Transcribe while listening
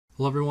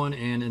Hello everyone,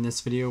 and in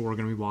this video we're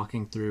going to be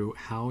walking through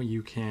how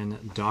you can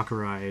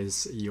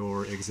Dockerize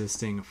your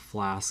existing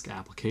Flask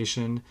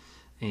application.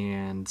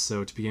 And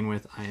so to begin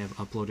with, I have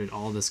uploaded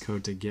all this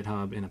code to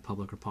GitHub in a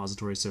public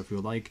repository, so if you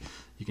would like,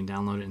 you can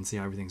download it and see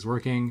how everything's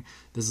working.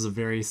 This is a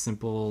very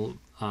simple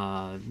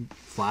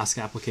Flask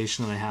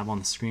application that I have on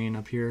the screen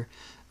up here.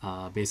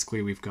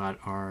 Basically, we've got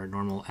our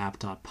normal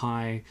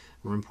app.py,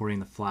 we're importing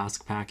the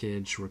Flask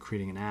package, we're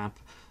creating an app,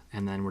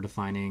 and then we're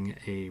defining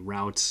a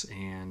route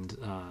and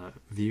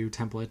view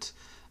template.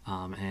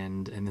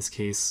 And in this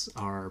case,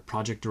 our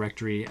project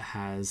directory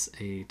has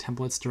a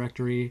templates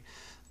directory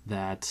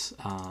that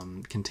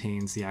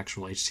contains the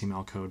actual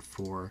HTML code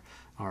for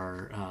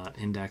our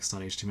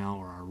index.html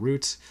or our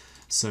root.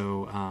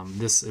 So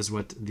this is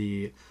what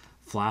the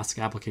Flask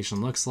application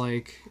looks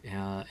like,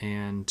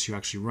 and to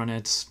actually run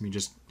it, you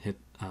just hit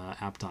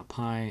app.py,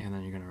 and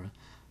then you're going to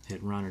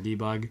hit run or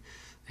debug.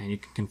 And you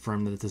can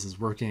confirm that this is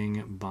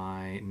working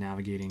by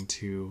navigating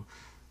to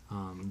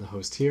the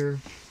host here,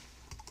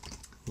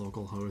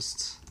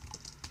 localhost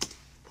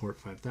port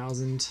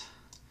 5000,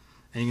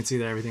 and you can see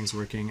that everything's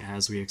working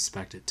as we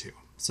expect it to.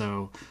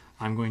 So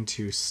I'm going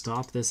to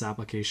stop this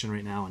application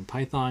right now in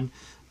Python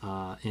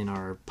in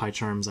our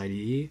PyCharms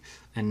IDE,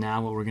 and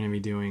now what we're going to be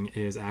doing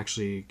is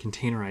actually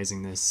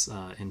containerizing this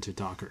into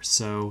Docker.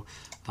 So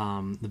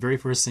the very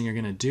first thing you're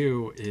going to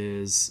do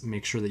is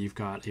make sure that you've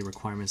got a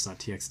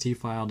requirements.txt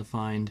file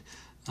defined,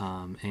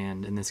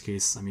 and in this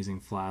case I'm using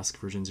Flask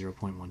version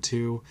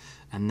 0.12,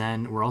 and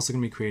then we're also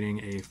going to be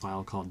creating a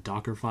file called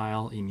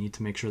Dockerfile. You need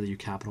to make sure that you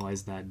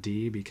capitalize that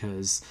D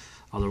because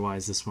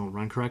otherwise this won't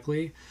run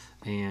correctly.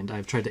 And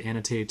I've tried to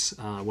annotate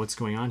what's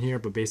going on here,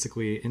 but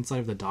basically inside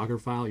of the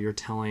Dockerfile you're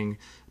telling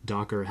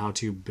Docker how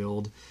to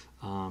build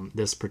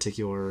this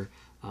particular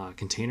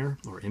container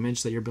or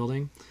image that you're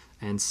building.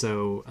 And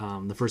so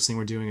the first thing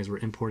we're doing is we're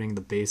importing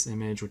the base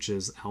image, which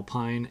is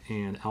Alpine,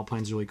 and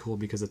Alpine's really cool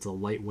because it's a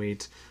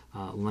lightweight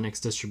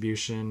Linux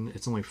distribution.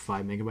 It's only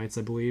 5 megabytes,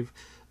 I believe.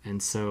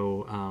 And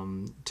so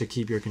to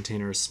keep your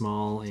container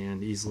small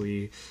and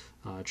easily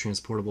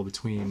transportable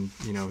between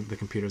the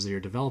computers that you're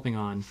developing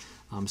on,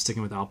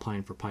 sticking with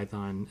Alpine for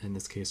Python in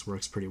this case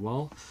works pretty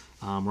well.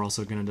 We're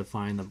also going to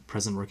define the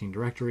present working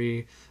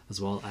directory, as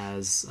well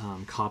as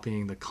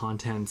copying the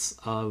contents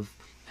of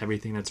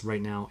everything that's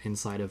right now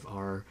inside of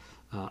our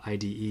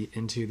IDE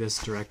into this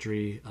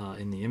directory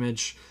in the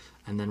image.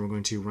 And then we're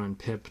going to run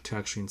pip to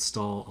actually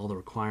install all the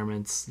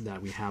requirements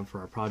that we have for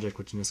our project,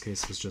 which in this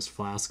case was just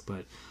Flask,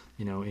 but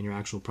in your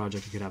actual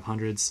project you could have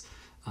hundreds.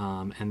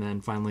 And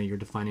then finally you're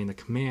defining the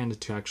command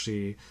to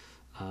actually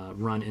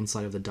run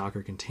inside of the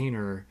Docker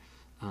container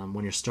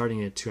when you're starting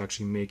it to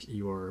actually make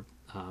your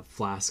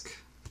Flask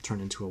turn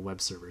into a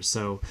web server.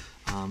 So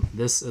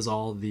this is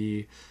all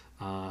the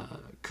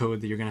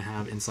code that you're going to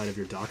have inside of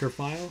your Docker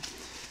file.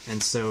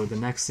 And so the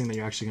next thing that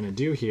you're actually going to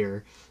do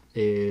here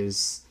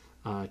is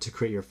to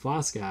create your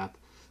Flask app,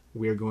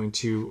 we're going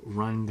to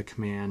run the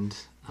command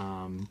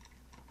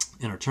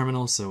in our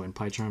terminal. So in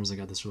PyCharms, I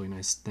got this really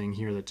nice thing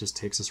here that just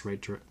takes us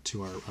right to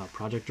our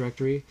project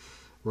directory.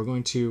 We're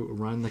going to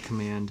run the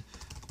command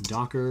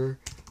docker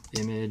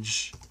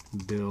image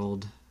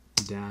build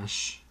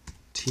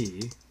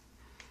 -t,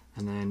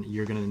 and then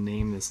you're going to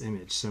name this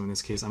image. So in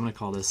this case, I'm going to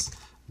call this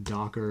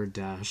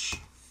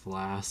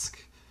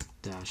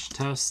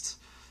docker-flask-test,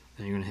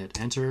 and you're going to hit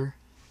enter.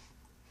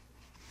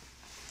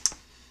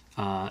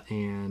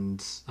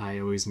 And I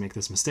always make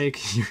this mistake.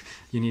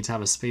 You need to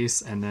have a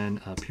space and then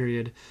a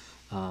period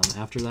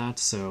after that.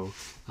 So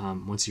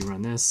once you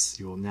run this,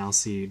 you will now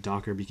see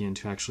Docker begin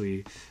to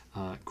actually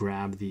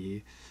grab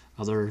the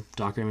other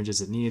Docker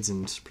images it needs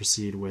and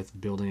proceed with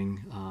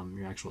building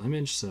your actual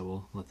image. So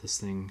we'll let this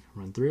thing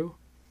run through.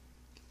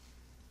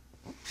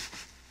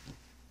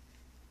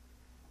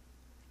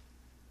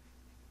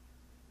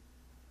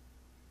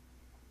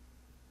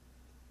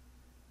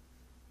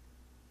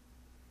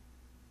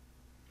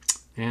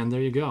 And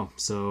there you go.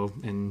 So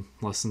in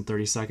less than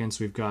 30 seconds,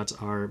 we've got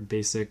our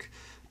basic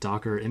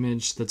Docker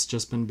image that's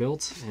just been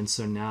built. And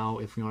so now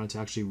if we wanted to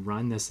actually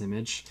run this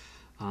image,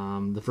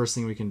 the first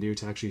thing we can do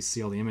to actually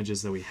see all the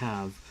images that we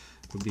have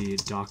would be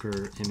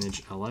docker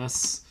image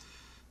ls.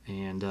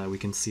 And we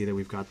can see that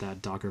we've got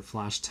that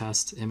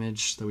docker-flask-test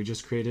image that we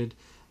just created.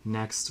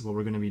 Next, what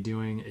we're going to be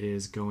doing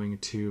is going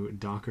to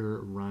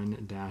docker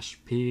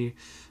run-p.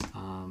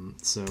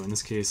 So in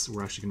this case,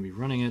 we're actually going to be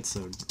running it.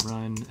 So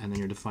run, and then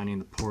you're defining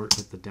the port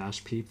with the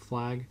 -p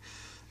flag.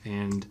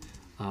 And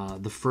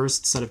the first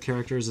set of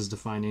characters is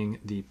defining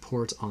the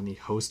port on the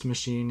host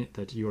machine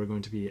that you are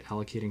going to be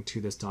allocating to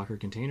this Docker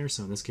container. So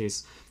in this case,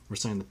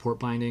 we're setting the port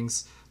bindings.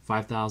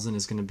 5000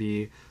 is going to be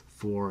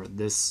for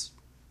this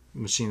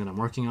machine that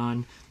I'm working on.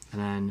 And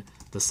then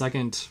the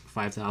second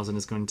 5000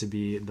 is going to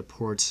be the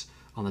port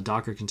on the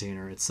Docker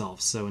container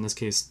itself. So in this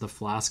case, the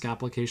Flask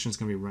application is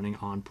going to be running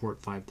on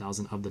port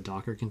 5000 of the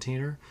Docker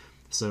container.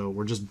 So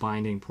we're just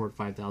binding port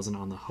 5000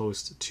 on the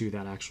host to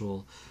that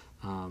actual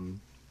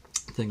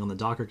thing on the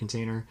Docker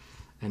container.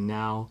 And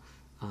now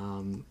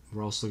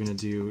we're also going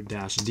to do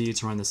 -d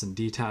to run this in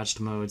detached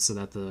mode so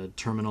that the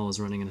terminal is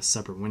running in a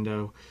separate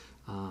window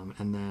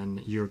and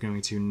then you're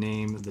going to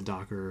name the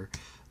Docker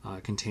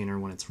container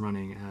when it's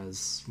running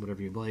as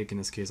whatever you'd like. In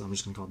this case, I'm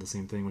just going to call it the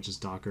same thing, which is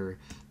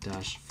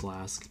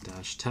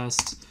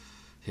docker-flask-test.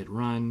 Hit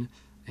run,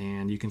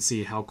 and you can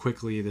see how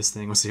quickly this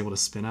thing was able to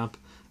spin up.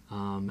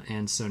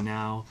 And so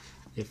now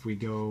if we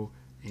go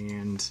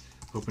and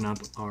open up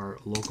our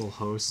local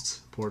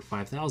host port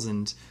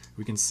 5000,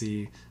 we can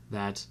see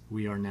that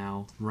we are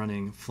now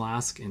running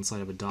Flask inside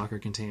of a Docker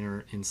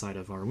container inside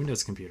of our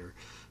Windows computer.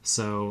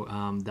 So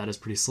that is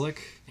pretty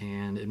slick,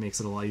 and it makes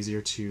it a lot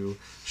easier to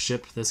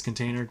ship this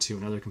container to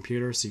another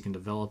computer so you can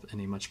develop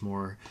in a much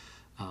more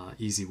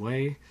easy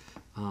way.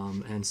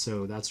 And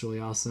so that's really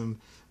awesome.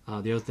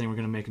 The other thing we're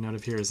going to make a note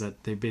of here is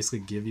that they basically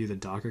give you the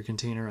Docker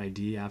container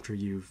ID after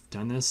you've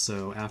done this.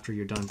 So after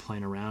you're done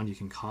playing around, you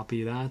can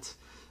copy that.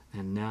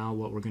 And now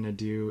what we're going to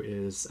do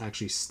is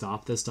actually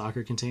stop this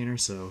Docker container.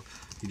 So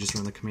you just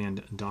run the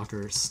command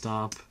docker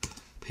stop,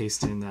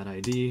 paste in that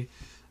ID,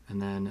 and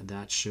then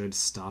that should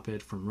stop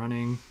it from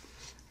running.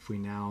 If we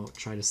now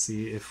try to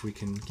see if we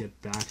can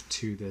get back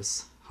to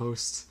this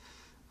host,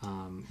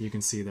 you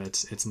can see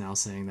that it's now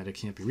saying that it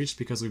can't be reached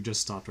because we've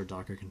just stopped our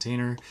Docker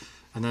container.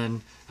 And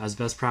then, as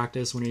best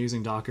practice, when you're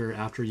using Docker,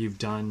 after you're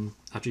done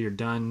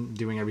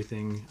doing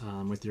everything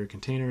with your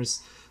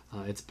containers,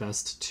 it's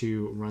best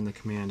to run the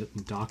command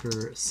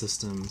docker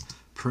system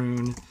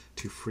prune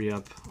to free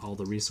up all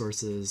the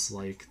resources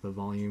like the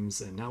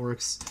volumes and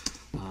networks.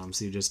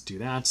 So you just do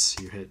that.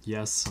 You hit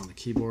yes on the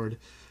keyboard.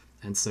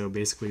 And so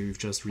basically we've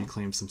just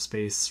reclaimed some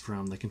space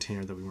from the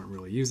container that we weren't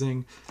really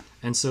using.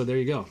 And so there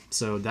you go.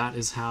 So that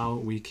is how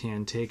we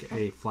can take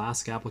a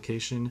Flask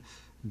application,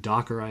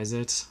 Dockerize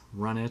it,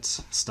 run it,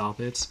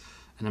 stop it,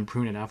 and then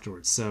prune it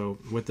afterwards. So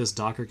with this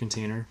Docker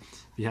container,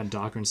 if you have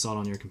Docker installed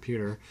on your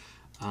computer,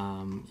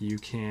 you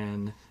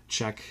can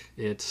check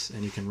it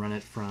and you can run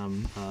it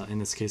from, in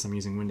this case I'm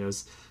using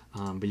Windows,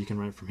 but you can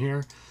run it from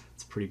here.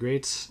 It's pretty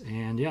great.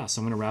 And yeah,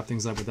 so I'm going to wrap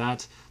things up with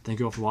that. Thank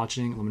you all for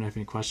watching. Let me know if you have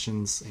any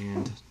questions,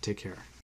 and take care.